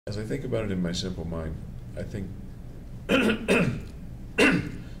As I think about it in my simple mind, I think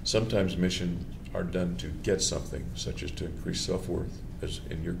sometimes missions are done to get something, such as to increase self-worth, as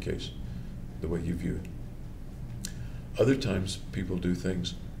in your case, the way you view it. Other times, people do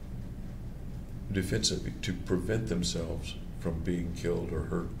things defensively to prevent themselves from being killed or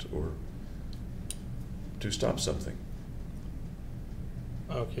hurt or to stop something.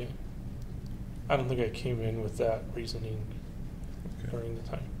 Okay. I don't think I came in with that reasoning during the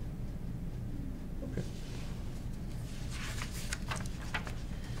time. Okay.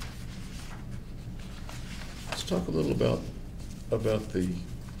 Let's talk a little about the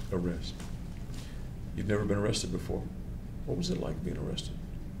arrest. You've never been arrested before. What was it like being arrested?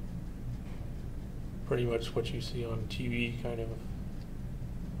 Pretty much what you see on TV, kind of.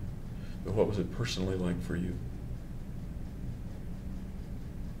 But what was it personally like for you?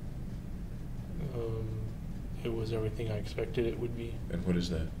 It was everything I expected it would be. And what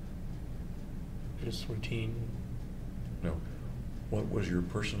is that? Just routine. No. What was your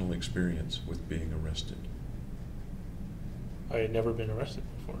personal experience with being arrested? I had never been arrested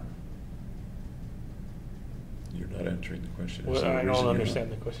before. You're not answering the question. Well, I don't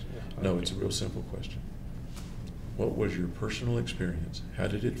understand the question. Yeah. No, it's a real simple question. What was your personal experience? How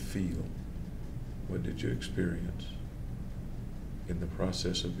did it feel? What did you experience in the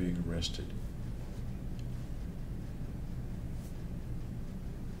process of being arrested?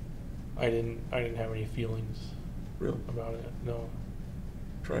 I didn't have any feelings Really? about it. No.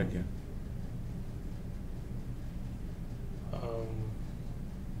 Try again.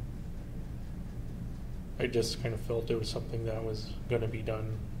 I just kind of felt it was something that was going to be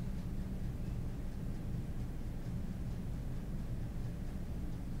done.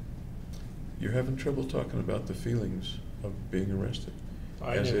 You're having trouble talking about the feelings of being arrested.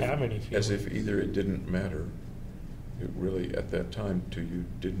 I didn't have any feelings. As if either it didn't matter, it really at that time to you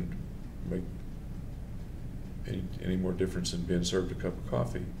didn't make any more difference than being served a cup of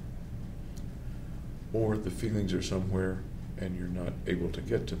coffee, or the feelings are somewhere and you're not able to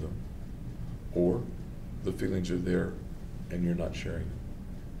get to them, or the feelings are there and you're not sharing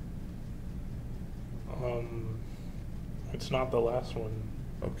them. It's not the last one.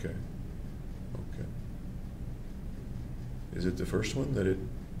 Okay. Okay. Is it the first one that it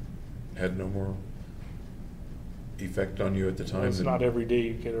had no more effect on you at the time? It's not every day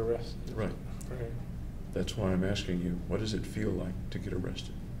you get arrested. Right. Right. That's why I'm asking you, what does it feel like to get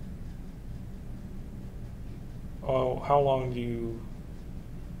arrested? Oh, how long do you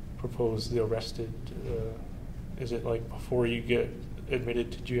propose the arrested? Is it like before you get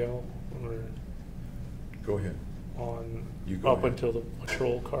admitted to jail, or Go ahead. on You go up ahead. until the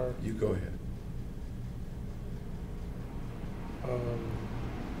patrol car? You go ahead.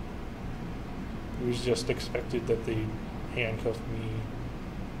 It was just expected that they handcuff me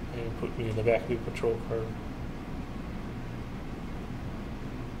and put me in the back of the patrol car.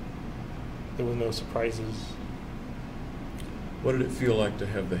 There was no surprises. What did it feel like to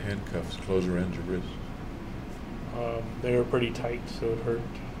have the handcuffs close around your wrists? They were pretty tight, so it hurt.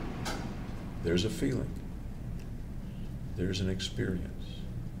 There's a feeling. There's an experience.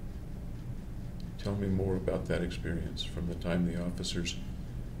 Tell me more about that experience from the time the officers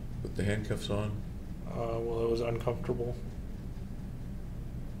put the handcuffs on. Well, it was uncomfortable.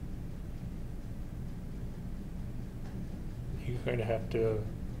 You kind of have to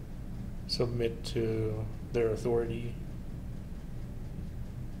submit to their authority.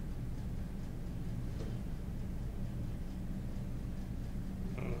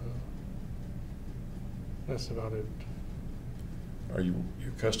 That's about it. Are you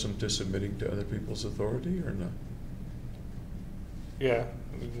accustomed to submitting to other people's authority or not? Yeah,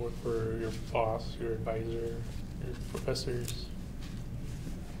 you work for your boss, your advisor, your professors.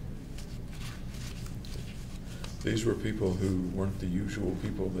 These were people who weren't the usual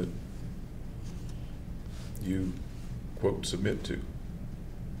people that you, quote, submit to.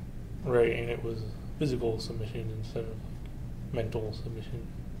 Right, and it was physical submission instead of mental submission.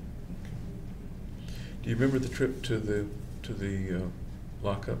 Do you remember the trip to the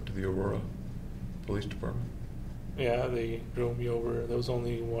lockup, to the Aurora Police Department? Yeah, they drove me over. There was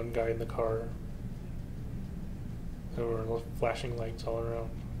only one guy in the car. There were flashing lights all around.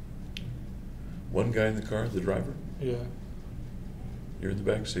 One guy in the car, the driver? Yeah. You're in the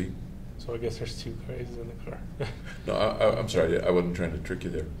back seat. So I guess there's two guys in the car. No, I'm sorry, I wasn't trying to trick you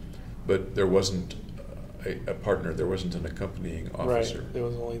there. But there wasn't a partner, there wasn't an accompanying officer. Right, there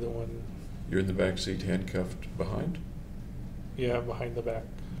was only the one. You're in the back seat, handcuffed behind? Yeah, behind the back.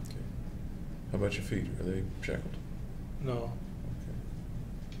 Okay. How about your feet? Are they shackled? No. Okay.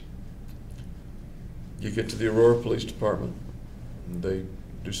 You get to the Aurora Police Department, and they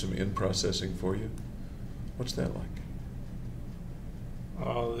do some in-processing for you? What's that like?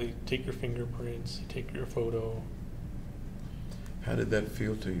 They take your fingerprints, they take your photo. How did that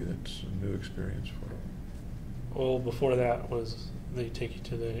feel to you? That's a new experience for you. Well, before that was they take you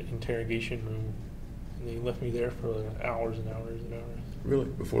to the interrogation room, and they left me there for hours and hours and hours. Really?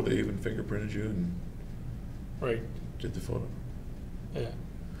 Before they even fingerprinted you and Right. did the photo? Yeah.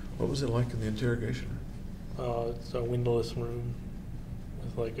 What was it like in the interrogation room? It's a windowless room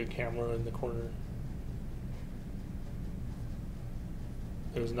with like a camera in the corner.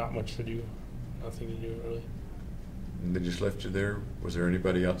 There was not much to do, nothing to do really. And they just left you there? Was there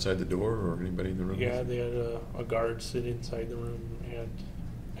anybody outside the door or anybody in the room? Yeah, with they you? had a guard sit inside the room and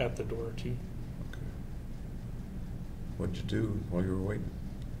at the door too. Okay. What'd you do while you were waiting?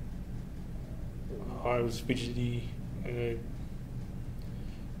 I was fidgety and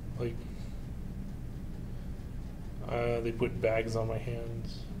they put bags on my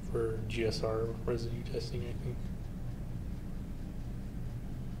hands for GSR residue testing, I think.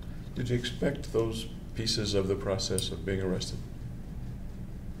 Did you expect those pieces of the process of being arrested?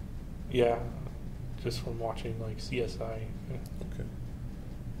 Yeah, just from watching like CSI. Okay.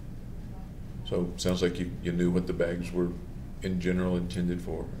 So sounds like you knew what the bags were in general intended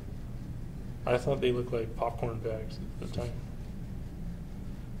for. I thought they looked like popcorn bags at the time.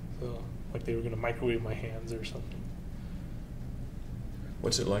 So, like they were going to microwave my hands or something.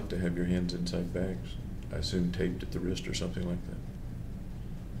 What's it like to have your hands inside bags? I assume taped at the wrist or something like that.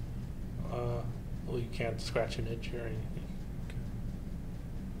 Well, you can't scratch an itch or anything. Okay.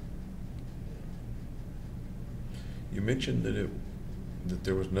 You mentioned that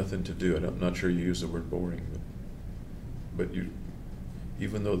there was nothing to do, and I'm not sure you used the word boring, but you,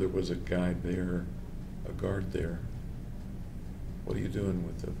 even though there was a guy there, a guard there, what are you doing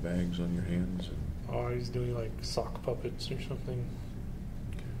with the bags on your hands? Oh, I was doing like sock puppets or something.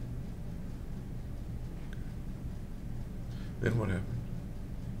 Okay. Then what happened?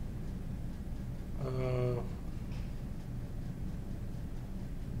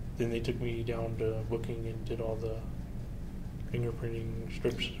 Then they took me down to booking and did all the fingerprinting,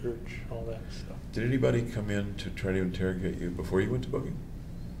 strip search, all that stuff. Did anybody come in to try to interrogate you before you went to booking?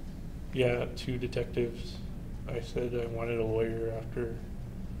 Yeah, 2 detectives. I said I wanted a lawyer after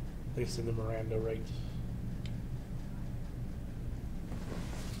they said the Miranda rights.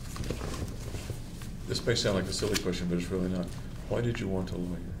 This may sound like a silly question, but it's really not. Why did you want a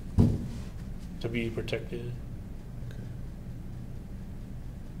lawyer? To be protected. Okay.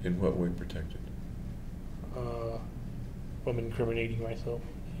 In what way protected? From incriminating myself,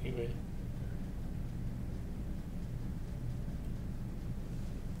 anyway.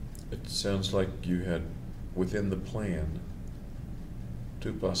 It sounds like you had, within the plan,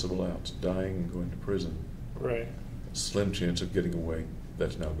 2 possible outs: dying and going to prison. Right, Slim chance of getting away.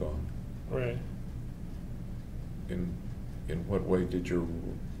 That's now gone. right. In what way did you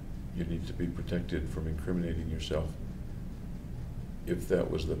need to be protected from incriminating yourself if that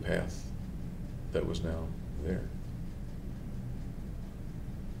was the path that was now there?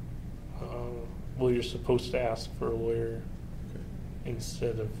 Well, you're supposed to ask for a lawyer Okay.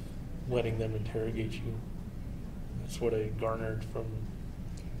 instead of letting them interrogate you. That's what I garnered from.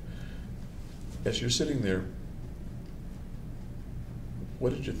 As you're sitting there,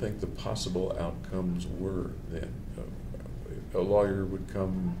 what did you think the possible outcomes were then? A lawyer would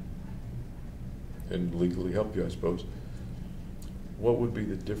come and legally help you, I suppose. What would be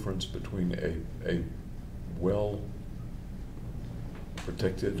the difference between a well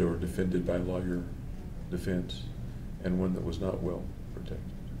protected or defended by lawyer defense and one that was not well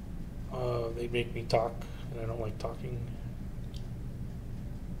protected? They make me talk, and I don't like talking.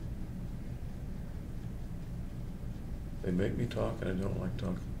 They make me talk and I don't like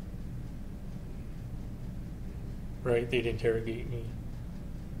talking. Right, they'd interrogate me.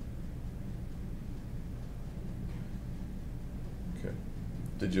 Okay.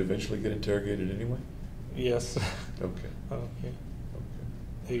 Did you eventually get interrogated anyway? Yes. Okay. Okay. Okay.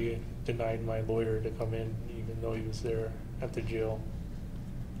 They denied my lawyer to come in, even though he was there at the jail.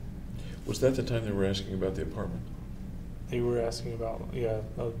 Was that the time they were asking about the apartment? They were asking about, yeah,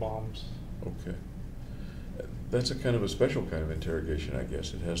 the bombs. Okay. That's a kind of a special kind of interrogation, I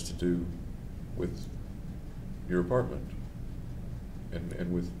guess. It has to do with your apartment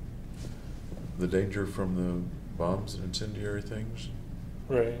and with the danger from the bombs and incendiary things.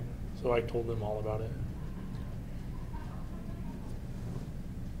 Right. So I told them all about it.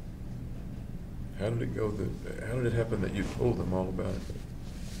 How did it go? How did it happen that you told them all about it?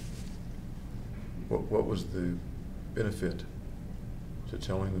 What was the benefit to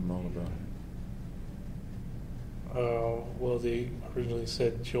telling them all about Well, they originally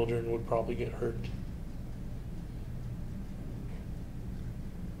said children would probably get hurt.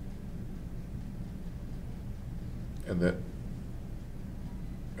 And that,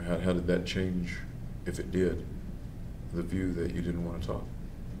 how did that change, if it did, the view that you didn't want to talk?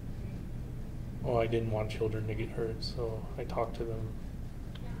 Well, I didn't want children to get hurt, so I talked to them.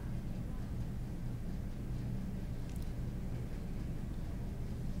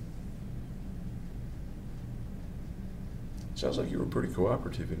 Sounds like you were pretty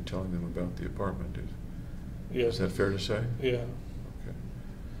cooperative in telling them about the apartment. Yes. Is that fair to say? Yeah. Okay.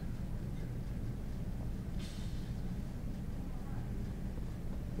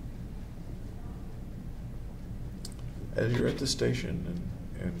 As you're at the station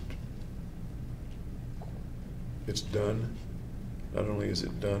and it's done, not only is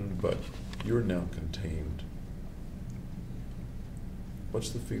it done, but you're now contained. What's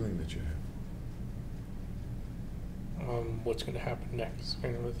the feeling that you have? What's going to happen next,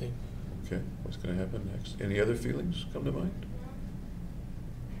 kind of a thing. Okay, what's going to happen next? Any other feelings come to mind?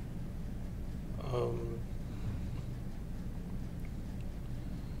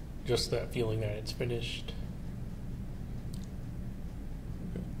 Just that feeling that it's finished.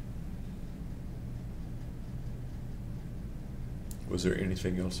 Okay. Was there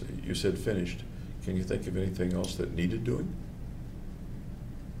anything else? You said finished. Can you think of anything else that needed doing?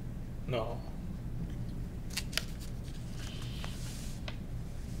 No.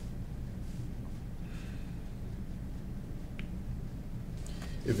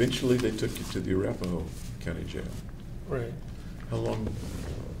 Eventually, they took you to the Arapahoe County Jail. Right. How long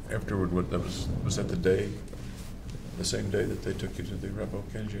afterward? What that was that the same day that they took you to the Arapahoe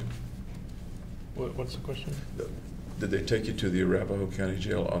County Jail? What's the question? Did they take you to the Arapahoe County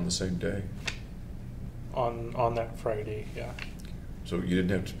Jail on the same day? On that Friday, yeah. So you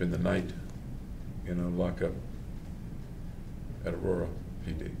didn't have to spend the night in a lockup at Aurora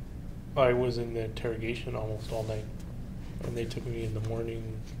PD? I was in the interrogation almost all night, and they took me in the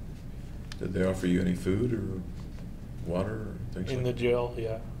morning. Did they offer you any food or water or things In like the that? jail,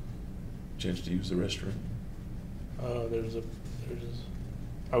 yeah. Chance to use the restroom?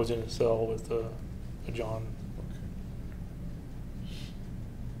 I was in a cell with a John. Okay.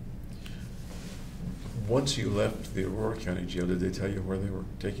 Once you left the Aurora County Jail, did they tell you where they were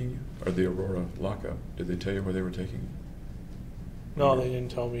taking you? Or the Aurora lockup? Did they tell you where they were taking you? No, they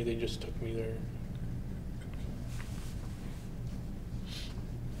didn't tell me. They just took me there.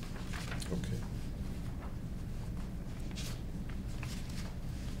 Okay.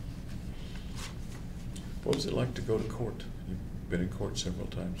 What was it like to go to court? You've been in court several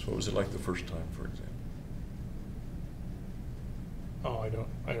times. What was it like the first time, for example? Oh, I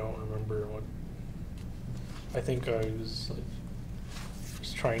don't remember what. I think I was like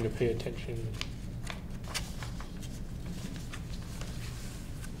just trying to pay attention.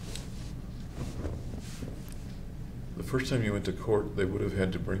 The first time you went to court, they would have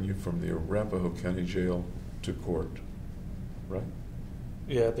had to bring you from the Arapahoe County Jail to court, right?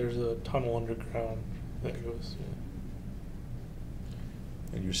 Yeah, there's a tunnel underground that goes. Yeah.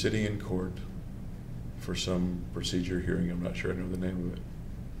 And you're sitting in court for some procedure hearing. I'm not sure I know the name of it.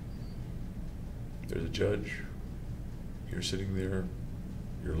 There's a judge. You're sitting there.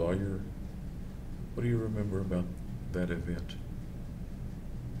 Your lawyer. What do you remember about that event?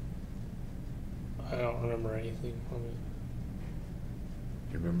 I don't remember anything from it.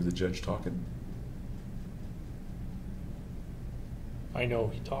 You remember the judge talking? I know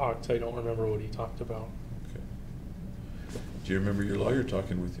he talked. I don't remember what he talked about. Okay. Do you remember your lawyer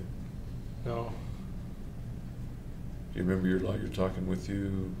talking with you? No. Do you remember your lawyer talking with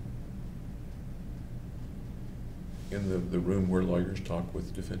you in the room where lawyers talk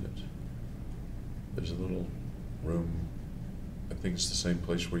with defendants? There's a little room, I think it's the same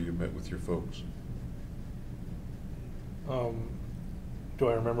place where you met with your folks. Do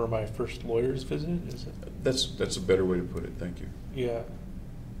I remember my first lawyer's visit? Is it? That's a better way to put it, thank you. Yeah.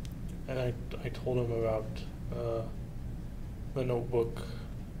 And I told him about the notebook.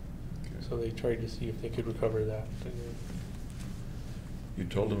 Okay. So they tried to see if they could recover that. You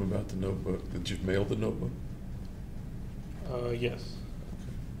told him about the notebook. Did you mail the notebook? Yes.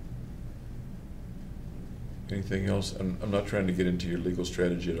 Okay. Anything else? I'm not trying to get into your legal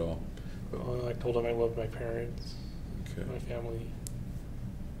strategy at all. But, I told him I loved my parents, okay. my family.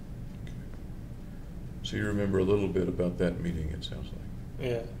 Okay. So you remember a little bit about that meeting, it sounds like.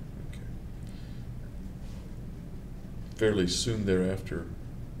 Yeah. Okay. Fairly soon thereafter,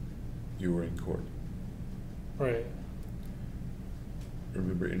 you were in court. Right.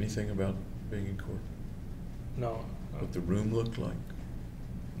 Remember anything about being in court? No. What the room looked like?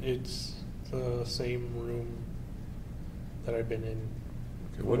 It's the same room that I've been in.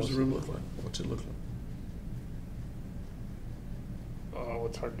 Okay, what does the room look like? What's it look like? Oh,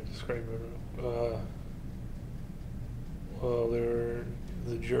 it's hard to describe it. Well, there were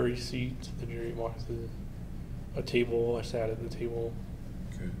the jury seat, the jury box, a table. I sat at the table.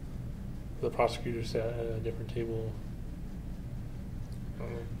 Okay. The prosecutor sat at a different table.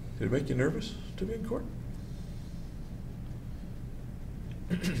 Did it make you nervous to be in court?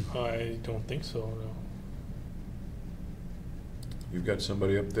 I don't think so, no. You've got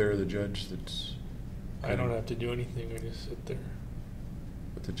somebody up there, the judge, that's... I don't have to do anything, I just sit there.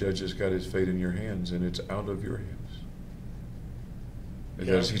 But the judge has got his fate in your hands, and it's out of your hands.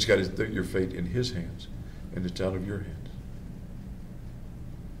 Yeah. He's got your fate in his hands, and it's out of your hands.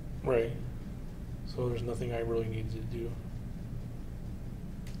 Right. So there's nothing I really need to do.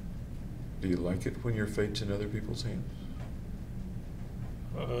 Do you like it when your fate's in other people's hands?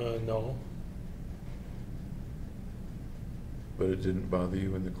 No. But it didn't bother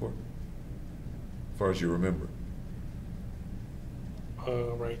you in the court? As far as you remember?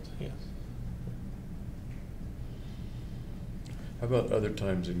 Right, yes. How about other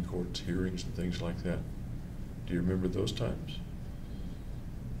times in courts, hearings and things like that? Do you remember those times?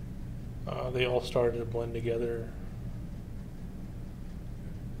 They all started to blend together.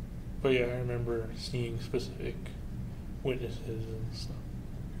 But yeah, I remember seeing specific witnesses and stuff.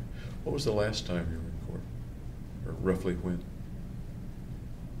 What was the last time you were in court? Or roughly when?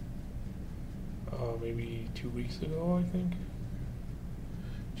 Maybe 2 weeks ago, I think.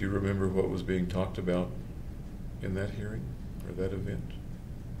 Do you remember what was being talked about in that hearing or that event?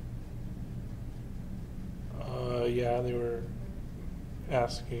 Yeah, they were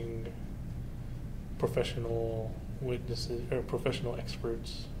asking professional witnesses or professional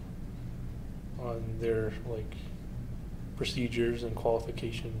experts on their procedures and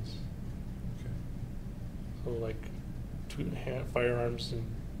qualifications. Okay. So firearms and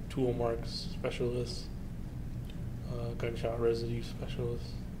tool marks specialists, gunshot residue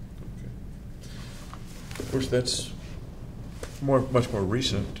specialists. Okay. Of course, that's much more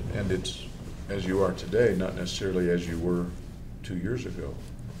recent, and it's as you are today, not necessarily as you were 2 years ago.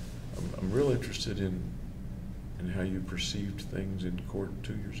 I'm real interested in how you perceived things in court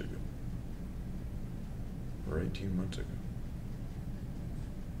 2 years ago, or 18 months ago.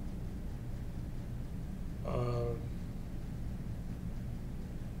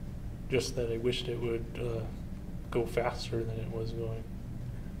 Just that I wished it would go faster than it was going.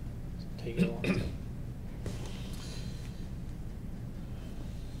 Take it long.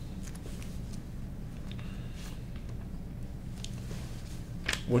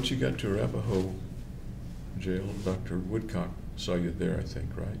 Once you got to Arapahoe Jail, Dr. Woodcock saw you there, I think,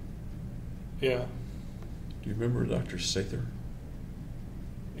 right? Yeah. Do you remember Dr. Sather?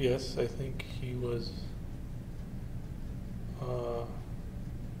 Yes, I think he was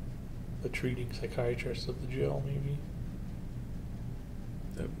the treating psychiatrist of the jail, maybe.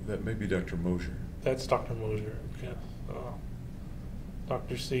 That may be Dr. Mosier. That's Dr. Mosier, yes.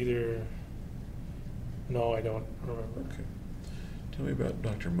 Dr. Sather, no, I don't remember. Okay. Tell me about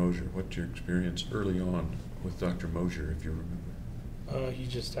Dr. Mosier. What's your experience early on with Dr. Mosier, if you remember? He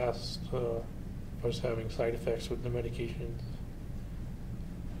just asked if I was having side effects with the medications.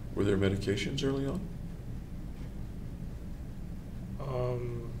 Were there medications early on?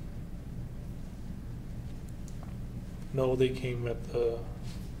 No, they came at the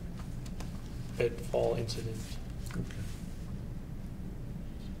Bedfall incident. Okay.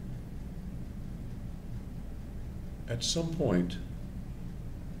 At some point,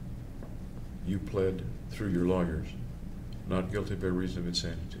 you pled through your lawyers, not guilty by reason of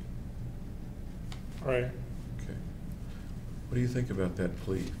insanity. Right. Okay. What do you think about that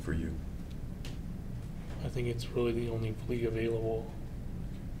plea for you? I think it's really the only plea available.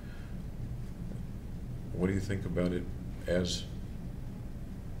 What do you think about it as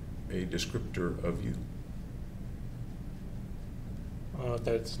a descriptor of you?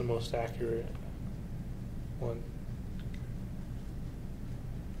 That's the most accurate one.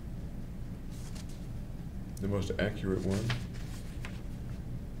 The most accurate one?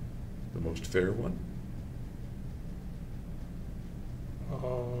 The most fair one?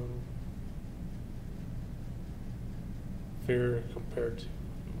 Fair compared to,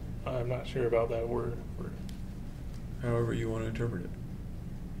 I'm not sure about that word. However you want to interpret it.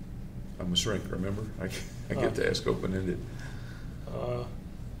 I'm a shrink, remember? I get to ask open-ended.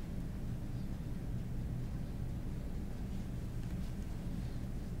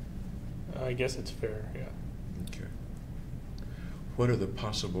 I guess it's fair, yeah. Okay. What are the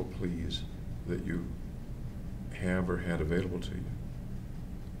possible pleas that you have or had available to you?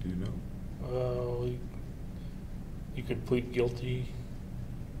 Do you know? you could plead guilty.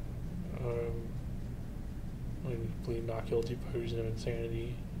 When you plead not guilty by reason of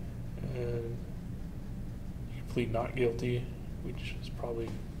insanity, and you could plead not guilty, which is probably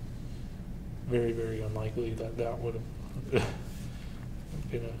very, very unlikely that that would have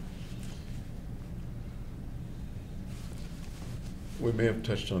been a. We may have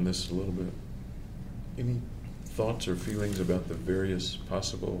touched on this a little bit. Any thoughts or feelings about the various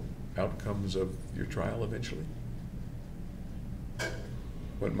possible outcomes of your trial eventually?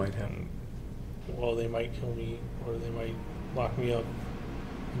 What might happen? Well, they might kill me, or they might lock me up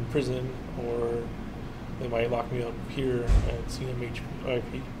in prison, or they might lock me up here at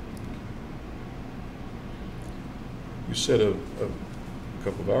CMHIP. You said a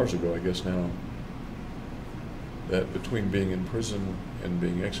couple of hours ago, I guess now, that between being in prison and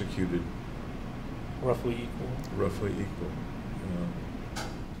being executed, Roughly equal. roughly equal.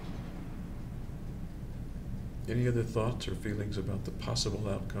 Any other thoughts or feelings about the possible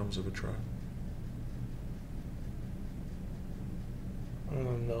outcomes of a trial?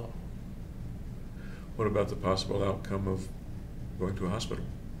 No. What about the possible outcome of going to a hospital,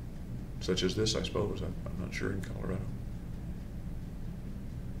 such as this, I suppose? I'm not sure in Colorado.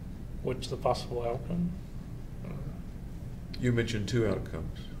 What's the possible outcome? You mentioned two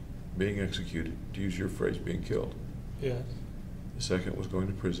outcomes: being executed, to use your phrase, being killed. Yes. The second was going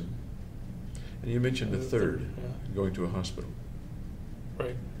to prison. And you mentioned the third, yeah. going to a hospital.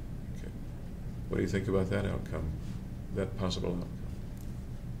 Right. Okay. What do you think about that outcome, that possible outcome?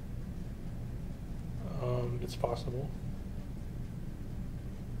 It's possible.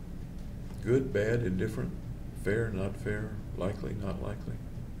 Good, bad, indifferent, fair, not fair, likely, not likely?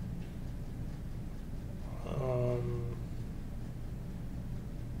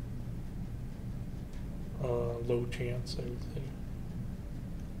 Low chance, I would say.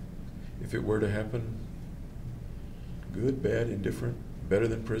 If it were to happen, good, bad, indifferent, better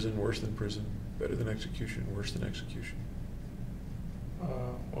than prison, worse than prison, better than execution, worse than execution?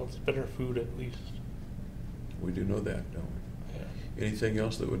 Well, it's better food at least. We do know that, don't we? Yeah. Anything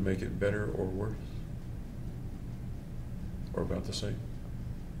else that would make it better or worse? Or about the same?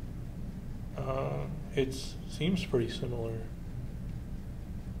 It seems pretty similar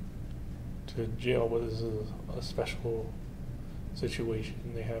to jail, but this is a special situation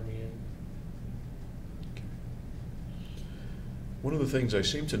they have me in. One of the things I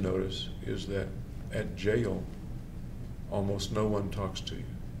seem to notice is that at jail, almost no one talks to you.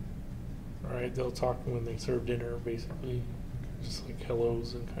 All right, they'll talk when they serve dinner, basically, just like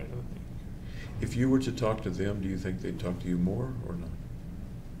hellos and kind of thing. If you were to talk to them, do you think they'd talk to you more or not?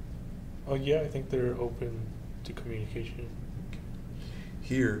 Oh yeah, I think they're open to communication.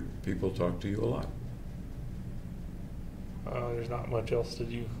 Here, people talk to you a lot. There's not much else to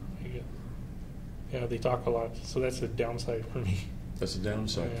do, I guess. Yeah, they talk a lot, so that's a downside for me. That's a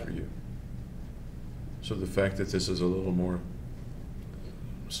downside Yeah. for you. So the fact that this is a little more,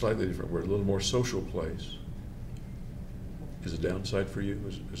 slightly different word, a little more social place is a downside for you?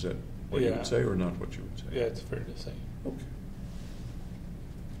 Is that what you Yeah. would say or not what you would say? Yeah, it's fair to say. Okay.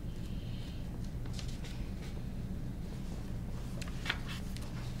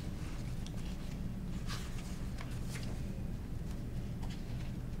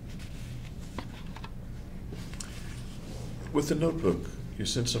 With the notebook, you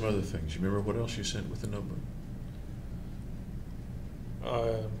sent some other things. You remember what else you sent with the notebook?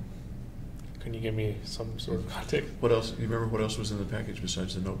 Can you give me some sort of context? What else? You remember what else was in the package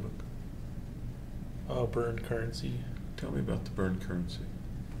besides the notebook? Burned currency. Tell me about the burned currency.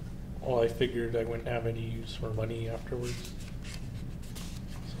 Well, I figured I wouldn't have any use for money afterwards,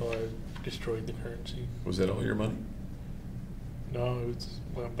 so I destroyed the currency. Was that all your money? No, it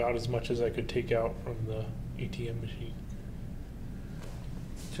was about as much as I could take out from the ATM machine.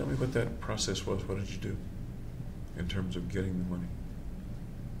 Tell me what that process was. What did you do in terms of getting the money?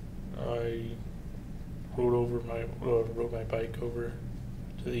 I rode my bike over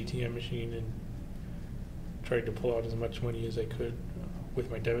to the ATM machine and tried to pull out as much money as I could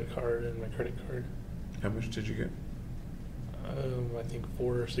with my debit card and my credit card. How much did you get? I think $400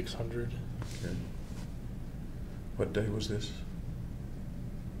 or $600. Okay. What day was this?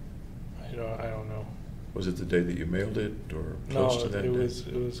 I don't know. Was it the day that you mailed it or close to that it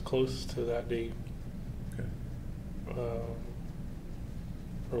day? was close to that date. Okay.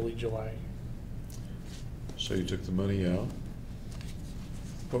 Early July. So you took the money out.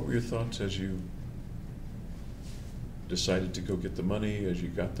 What were your thoughts as you decided to go get the money, as you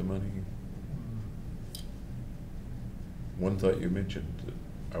got the money? One thought you mentioned, that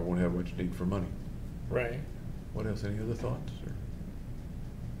I won't have much need for money. Right. What else? Any other thoughts? Or?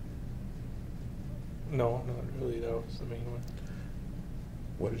 No, not really. That was the main one.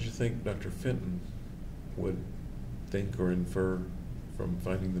 What did you think Dr. Fenton would think or infer from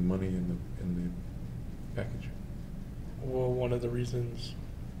finding the money in the package? Well, one of the reasons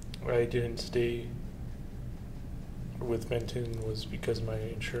I didn't stay with Benton was because my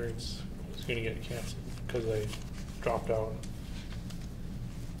insurance was going to get canceled because I dropped out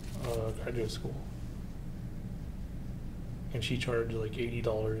graduate school. And she charged like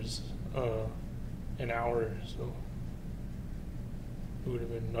 $80 an hour, so it would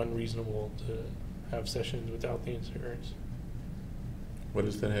have been unreasonable to have sessions without the insurance. What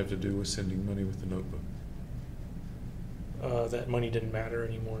does that have to do with sending money with the notebook? That money didn't matter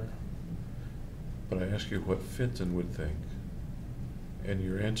anymore. But I asked you what Fenton would think, and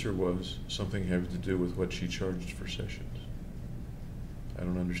your answer was something having to do with what she charged for sessions. I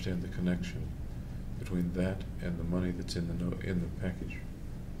don't understand the connection between that and the money that's in the package.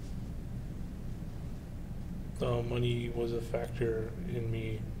 The money was a factor in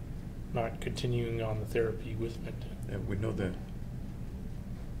me not continuing on the therapy with Benton. Yeah, we know that.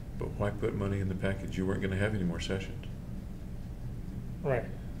 But why put money in the package? You weren't going to have any more sessions. Right.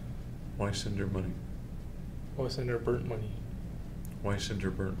 Why send her money? Well, I sent her burnt money. Why send her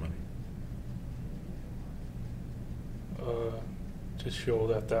burnt money? To show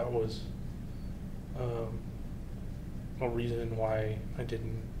that was a reason why I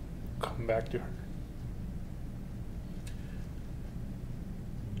didn't come back to her.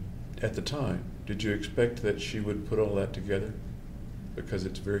 At the time, did you expect that she would put all that together? Because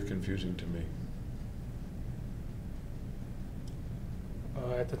it's very confusing to me.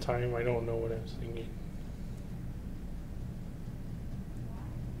 At the time, I don't know what I was thinking.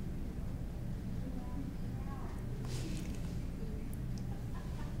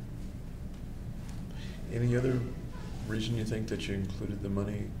 Any other reason you think that you included the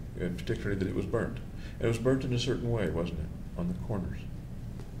money, and particularly that it was burnt? And it was burnt in a certain way, wasn't it? On the corners.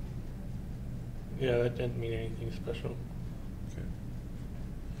 Yeah, that didn't mean anything special. Okay.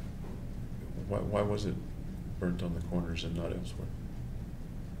 Why was it burnt on the corners and not elsewhere?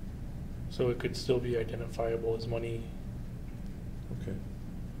 So it could still be identifiable as money. Okay.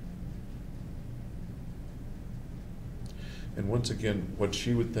 And once again, what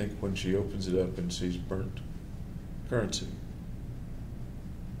she would think when she opens it up and sees burnt currency,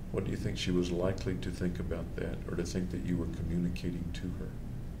 what do you think she was likely to think about that, or to think that you were communicating to her?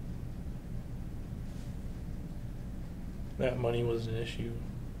 That money was an issue.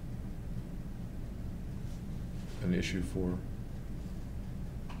 An issue for?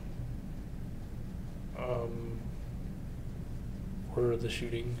 For the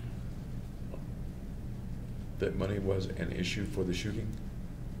shooting. That money was an issue for the shooting?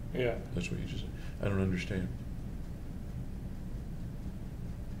 Yeah. That's what you just said. I don't understand.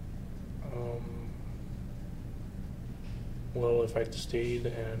 Well, if I'd stayed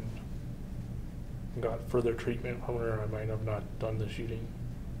and got further treatment from her, I might have not done the shooting.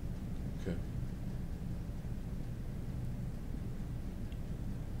 Okay.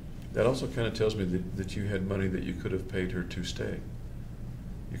 That also kind of tells me that you had money that you could have paid her to stay.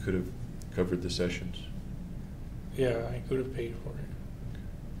 You could have covered the sessions. Yeah, I could have paid for it.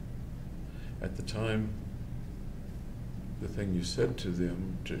 At the time, the thing you said to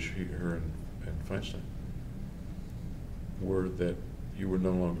them, to her and Feinstein, were that you were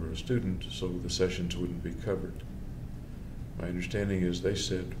no longer a student, so the sessions wouldn't be covered. My understanding is they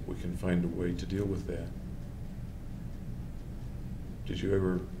said, we can find a way to deal with that. Did you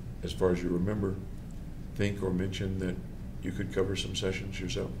ever, as far as you remember, think or mention that you could cover some sessions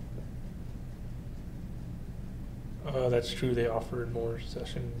yourself? That's true, they offered more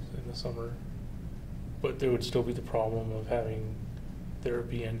sessions in the summer, but there would still be the problem of having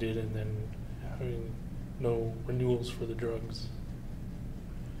therapy ended and then having no renewals for the drugs.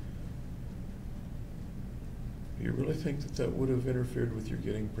 You really think that would have interfered with your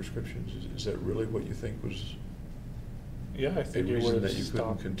getting prescriptions? Is that really what you think was Yeah, I think a it reason would that have you couldn't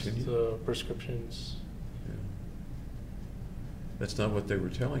stopped continue? the prescriptions. Yeah. That's not what they were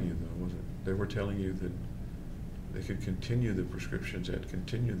telling you, though, was it? They were telling you that they could continue the prescriptions and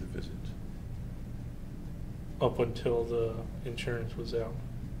continue the visits. Up until the insurance was out.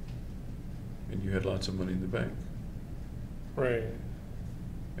 And you had lots of money in the bank. Right.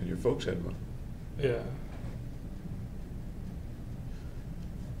 And your folks had money. Yeah.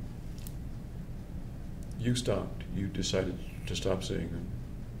 You stopped. You decided to stop seeing them.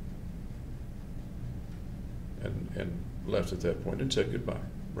 And left at that point and said goodbye,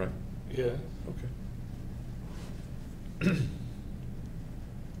 right? Yeah. Okay.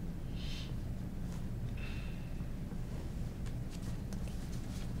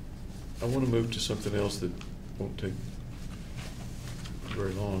 I want to move to something else that won't take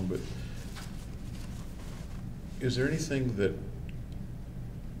very long, but is there anything that,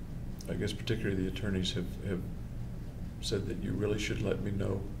 I guess particularly the attorneys have said that you really should let me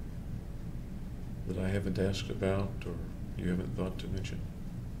know that I haven't asked about or you haven't thought to mention?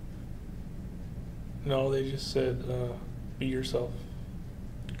 No, they just said, be yourself.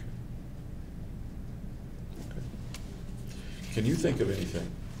 Okay. Okay. Can you think of anything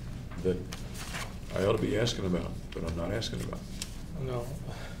that I ought to be asking about, but I'm not asking about? No.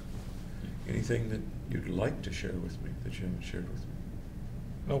 Anything that you'd like to share with me that you haven't shared with me?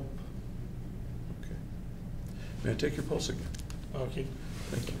 Nope. Okay. May I take your pulse again? Okay.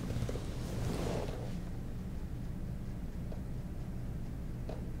 Thank you.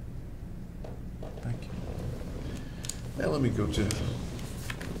 Thank you. Now let me go to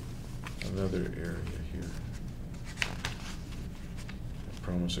another area here. I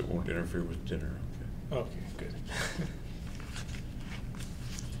promise it won't interfere with dinner, okay? Okay, good.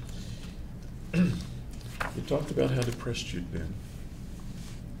 You talked about how depressed you'd been.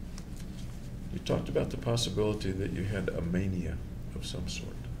 You talked about the possibility that you had a mania of some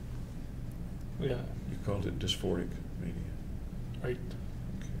sort. Yeah, You called it dysphoric mania. right.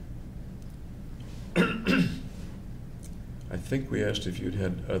 Okay. I think we asked if you'd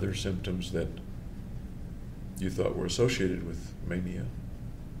had other symptoms that you thought were associated with mania.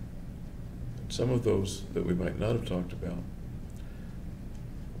 And some of those that we might not have talked about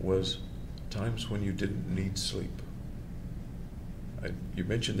was times when you didn't need sleep. You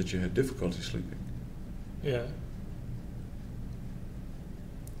mentioned that you had difficulty sleeping. Yeah.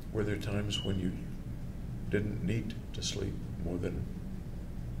 Were there times when you didn't need to sleep more than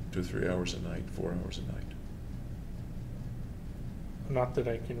 2 or 3 hours a night, 4 hours a night? Not that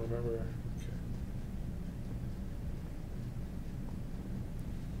I can remember. Okay.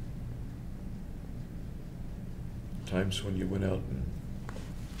 Times when you went out and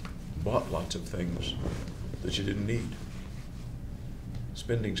bought lots of things that you didn't need.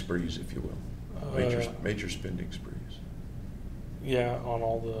 Spending sprees, if you will. Major spending sprees. Yeah, on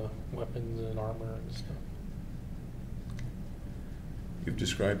all the weapons and armor and stuff. You've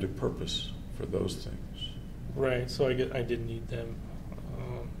described a purpose for those things. Right, so I did need them.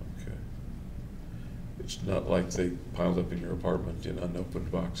 Okay. It's not like they piled up in your apartment in unopened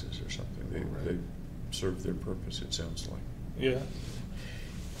boxes or something. They served their purpose, it sounds like. Yeah.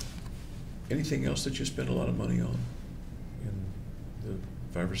 Anything else that you spent a lot of money on in the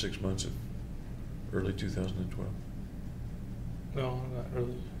 5 or 6 months of early 2012? No, not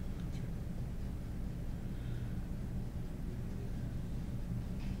really.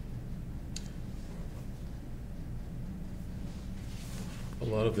 A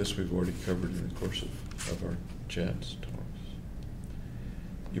lot of this we've already covered in the course of our chats, talks.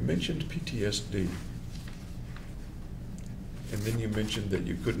 You mentioned PTSD, and then you mentioned that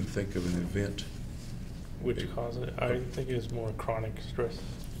you couldn't think of an event. Which caused it? I think it was more chronic stress.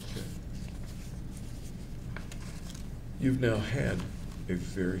 Okay. You've now had a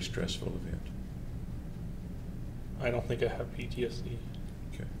very stressful event. I don't think I have PTSD.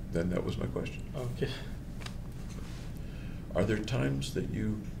 Okay, then that was my question. Okay. Are there times that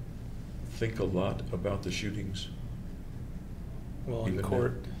you think a lot about the shootings? Well, in Even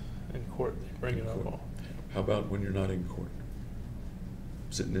court, now? they bring In it up court. all. How about when you're not in court?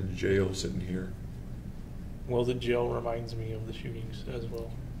 Sitting in the jail, sitting here? Well, the jail reminds me of the shootings as well.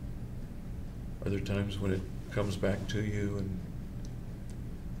 Are there times when it comes back to you and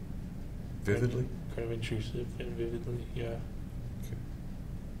vividly? Kind of intrusive and vividly, yeah. Okay.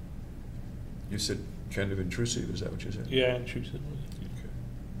 You said kind of intrusive, is that what you said? Yeah, intrusively. Okay.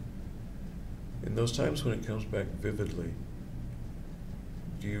 In those times when it comes back vividly,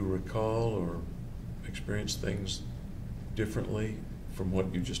 do you recall or experience things differently from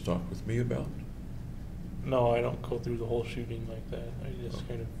what you just talked with me about? No, I don't go through the whole shooting like that. I just Oh.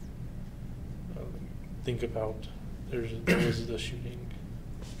 kind of think about there was the shooting.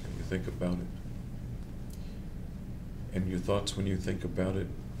 Can you think about it? And your thoughts when you think about it,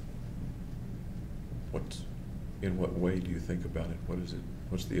 in what way do you think about it? What is it?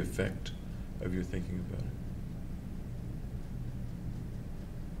 What's the effect of your thinking about it?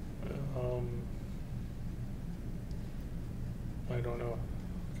 I don't know.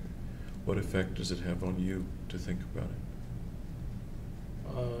 Okay. What effect does it have on you to think about it?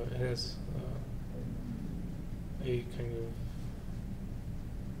 It has a kind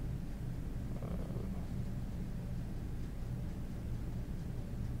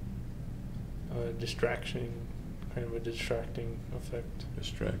of distraction, kind of a distracting effect.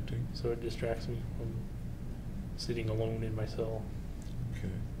 Distracting? So it distracts me from sitting alone in my cell. Okay.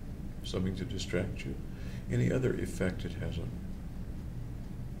 something to distract you? Any other effect it has on you?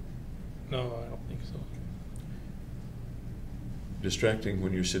 No, I don't think so. Distracting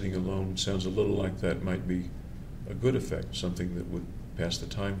when you're sitting alone sounds a little like that might be a good effect, something that would pass the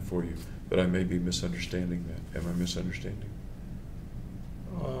time for you, but I may be misunderstanding that. Am I misunderstanding?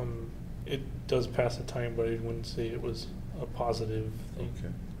 It does pass the time, but I wouldn't say it was a positive thing.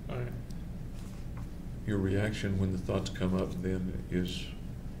 Okay. All right. Your reaction when the thoughts come up then is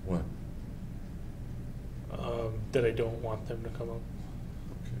what? That I don't want them to come up.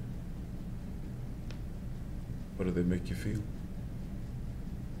 Okay. What do they make you feel?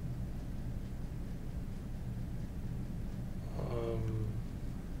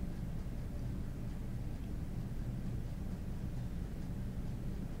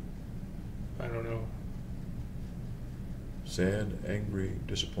 I don't know. Sad, angry,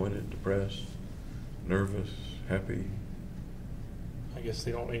 disappointed, depressed, nervous, happy? I guess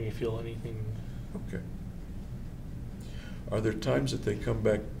they don't make me feel anything. Okay. Are there times that they come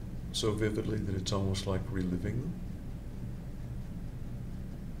back so vividly that it's almost like reliving them?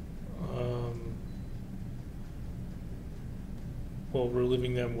 Well,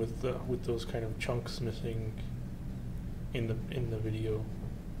 reliving them with those kind of chunks missing in the video.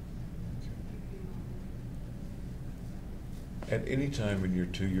 At any time in your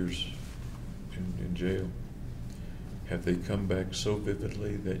 2 years in jail, have they come back so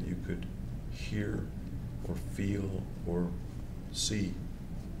vividly that you could hear or feel or see?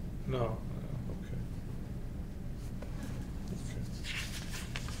 No. Okay. Okay.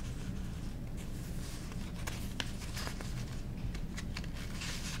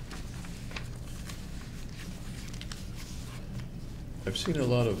 I've seen a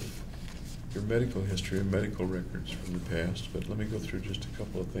lot of your medical history and medical records from the past, but let me go through just a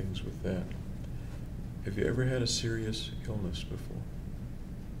couple of things with that. Have you ever had a serious illness before?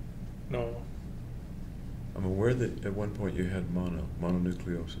 No. I'm aware that at one point you had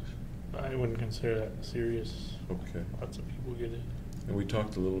mononucleosis. I wouldn't consider that serious. Okay. Lots of people get it. And we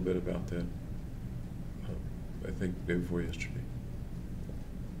talked a little bit about that, I think, day before yesterday.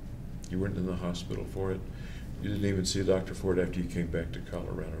 You weren't in the hospital for it. You didn't even see a doctor for it after you came back to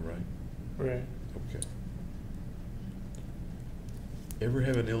Colorado, right? Right. Okay. Ever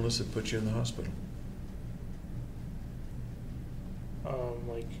have an illness that put you in the hospital?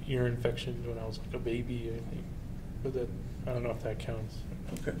 Like ear infections when I was like a baby, I think. But that, I don't know if that counts.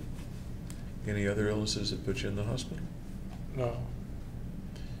 Okay. Any other illnesses that put you in the hospital? No.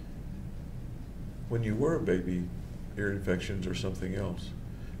 When you were a baby, ear infections or something else,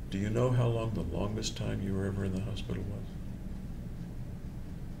 do you know how long the longest time you were ever in the hospital was?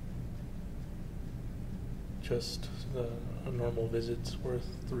 Just a normal visit's worth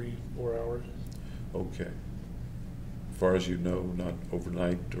 3-4 hours. Okay. As far as you know, not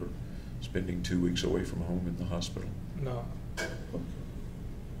overnight or spending 2 weeks away from home in the hospital? No. Okay.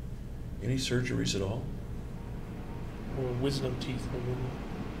 Any surgeries at all? Well, wisdom teeth removal.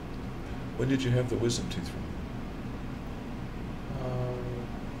 When did you have the wisdom teeth removed?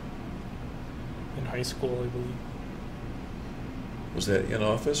 In high school, I believe. Was that in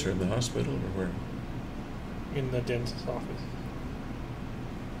office or in the hospital or where? In the dentist's office.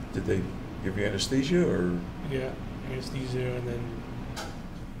 Did they give you anesthesia or Yeah, anesthesia and then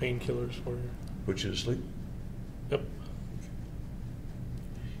painkillers for you. put you to sleep? Yep.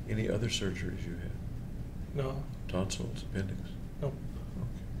 Any other surgeries you had? No. Tonsils, appendix? Nope. Okay.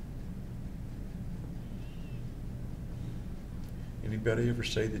 Anybody ever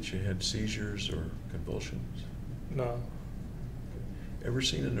say that you had seizures or convulsions? No. Ever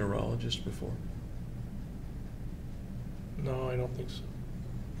seen a neurologist before? No, I don't think so.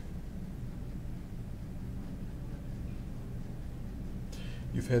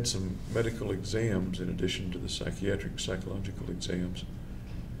 You've had some medical exams in addition to the psychiatric, psychological exams.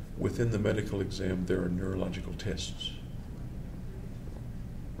 Within the medical exam, there are neurological tests.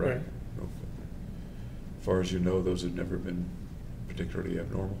 Right? Right. Okay. As far as you know, those have never been particularly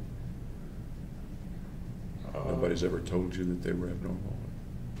abnormal? Nobody's ever told you that they were abnormal?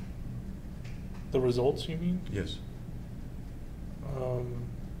 The results, you mean? Yes.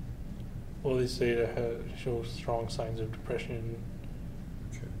 Well, they say it shows strong signs of depression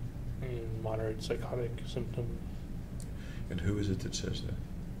Okay. and moderate psychotic symptoms. And who is it that says that?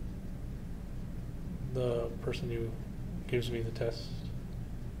 The person who gives me the test.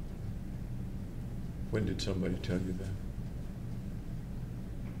 When did somebody tell you that?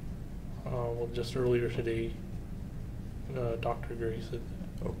 Well, just earlier today, Dr. Gray said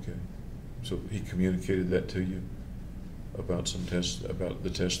that. Okay. So he communicated that to you about some tests, about the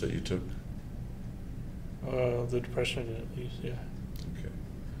test that you took? The depression, at least, yeah. Okay.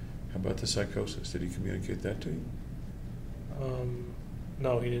 How about the psychosis? Did he communicate that to you?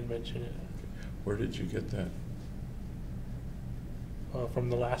 No, he didn't mention it. Where did you get that? From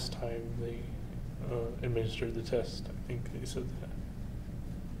the last time they administered the test, I think they said that.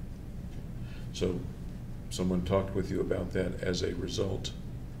 So someone talked with you about that as a result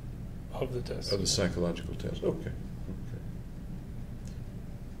Of the test. of the yeah. psychological test? Okay.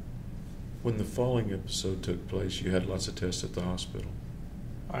 When the falling episode took place, you had lots of tests at the hospital.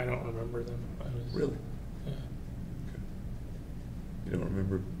 I don't remember them. I was, Really? Yeah. Okay. You don't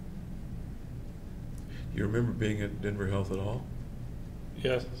remember? You remember being at Denver Health at all?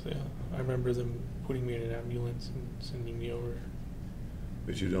 Yes, yeah. I remember them putting me in an ambulance and sending me over.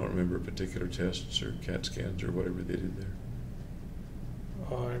 But you don't remember particular tests or CAT scans or whatever they did there?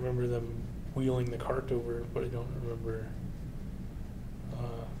 I remember them wheeling the cart over, but I don't remember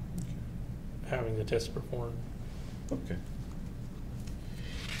having the test performed. Okay.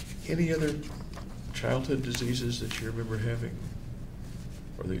 Any other childhood diseases that you remember having?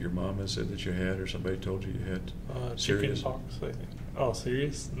 Or that your mom has said that you had, or somebody told you you had? Chicken pox, I think. Oh,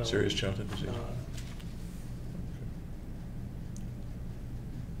 serious? No. Serious childhood disease?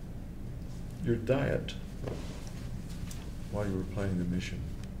 Your diet while you were planning the mission,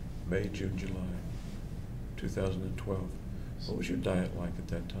 May, June, July, 2012. What was your diet like at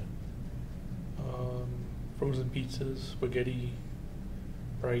that time? Frozen pizzas, spaghetti,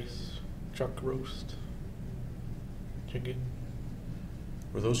 rice, chuck roast, chicken.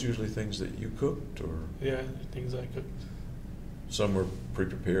 Were those usually things that you cooked, or Yeah, things I cooked. some were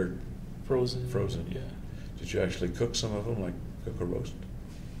pre-prepared? Frozen. Frozen. Yeah. Did you actually cook some of them, like cook a roast?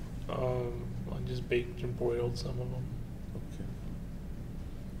 I just baked and boiled some of them. Okay.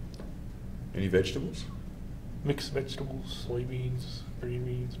 Any vegetables? Mixed vegetables, soybeans, green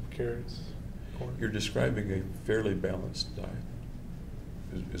beans, carrots, corn. You're describing a fairly balanced diet.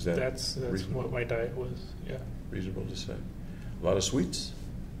 Is that That's reasonable? what my diet was. Yeah. Reasonable to say? A lot of sweets?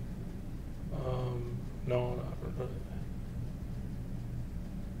 No, not really.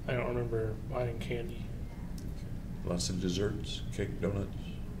 I don't remember buying candy. Lots of desserts, cake, donuts?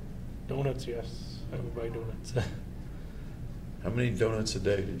 Donuts, yes. I would buy donuts. How many donuts a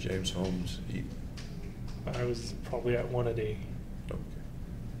day did James Holmes eat? I was probably at one a day. Okay.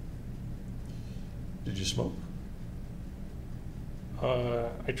 Did you smoke?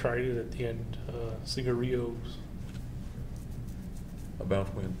 I tried it at the end. Cigarillos.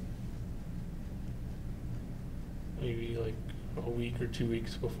 About when? Maybe like a week or 2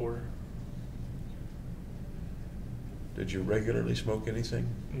 weeks before. Did you regularly smoke anything?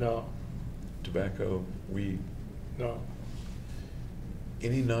 No, Tobacco, weed, no,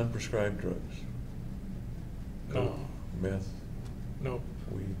 any non-prescribed drugs? no, Coke, meth, no.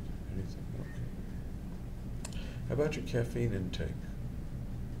 weed, anything? Okay. How about your caffeine intake?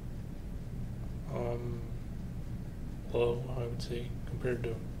 Low, I would say, compared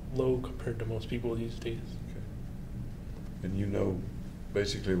to most people these days. Okay. And you know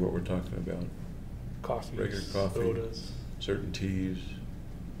basically what we're talking about. Coffees, Regular coffee. sodas. Certain teas,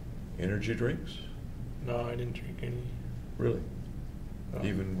 energy drinks? No, I didn't drink any. Really? No.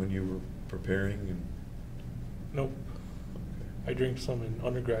 Even when you were preparing and? Nope. Okay. I drank some in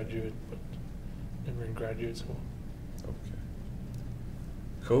undergraduate, but never in graduate school. Okay.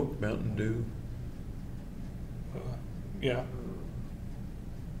 Coke, Mountain Dew? Yeah.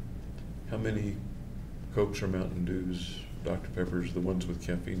 How many Cokes or Mountain Dews, Dr. Peppers, the ones with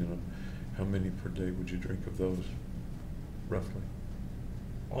caffeine in them, how many per day would you drink of those, roughly?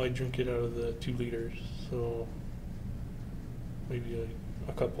 Well, I drink it out of the 2 liters, so maybe like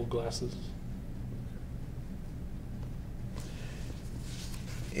a couple glasses.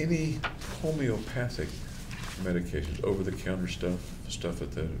 Any homeopathic medications, over-the-counter stuff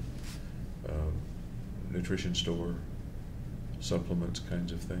at the nutrition store, supplements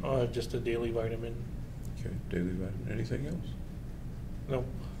kinds of things? Just a daily vitamin. Okay, daily vitamin. Anything else? Nope.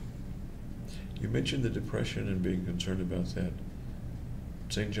 You mentioned the depression and being concerned about that.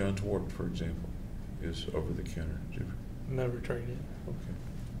 St. John's wort, for example, is over-the-counter. Never tried it. Okay.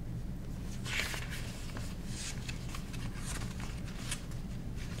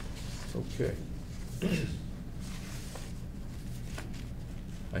 Okay.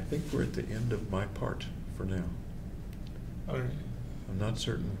 I think we're at the end of my part for now. All right. I'm not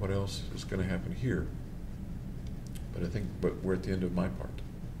certain what else is going to happen here, but I think we're at the end of my part.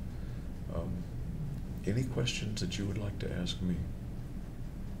 Any questions that you would like to ask me?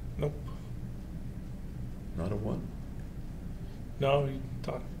 Nope. Not a one? No, we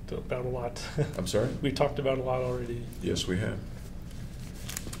talked about a lot. I'm sorry? We talked about a lot already. Yes, we have.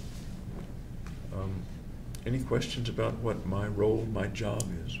 Any questions about what my role, my job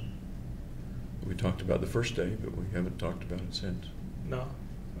is? We talked about the first day, but we haven't talked about it since. No.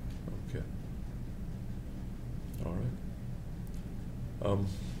 Okay. All right.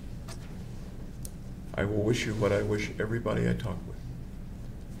 I will wish you what I wish everybody I talk with.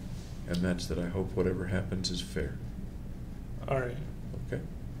 And that's that I hope whatever happens is fair. All right. Okay?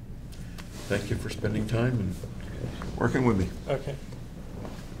 Thank you for spending time and working with me. Okay.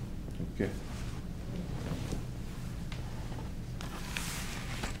 Okay.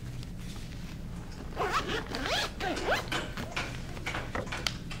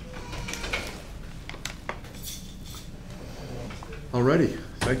 All righty.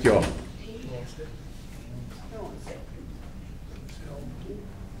 Thank you all.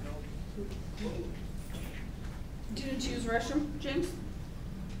 Didn't use restroom, James?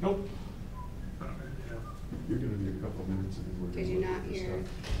 Nope. You're gonna need a couple minutes and then we're Did gonna you look not at this hear?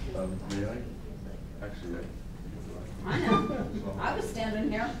 stuff. May I? Actually, I know. I was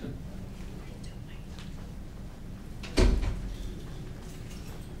standing here.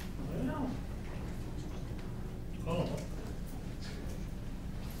 Oh.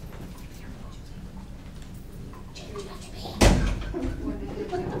 What did you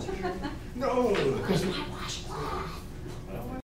do? No.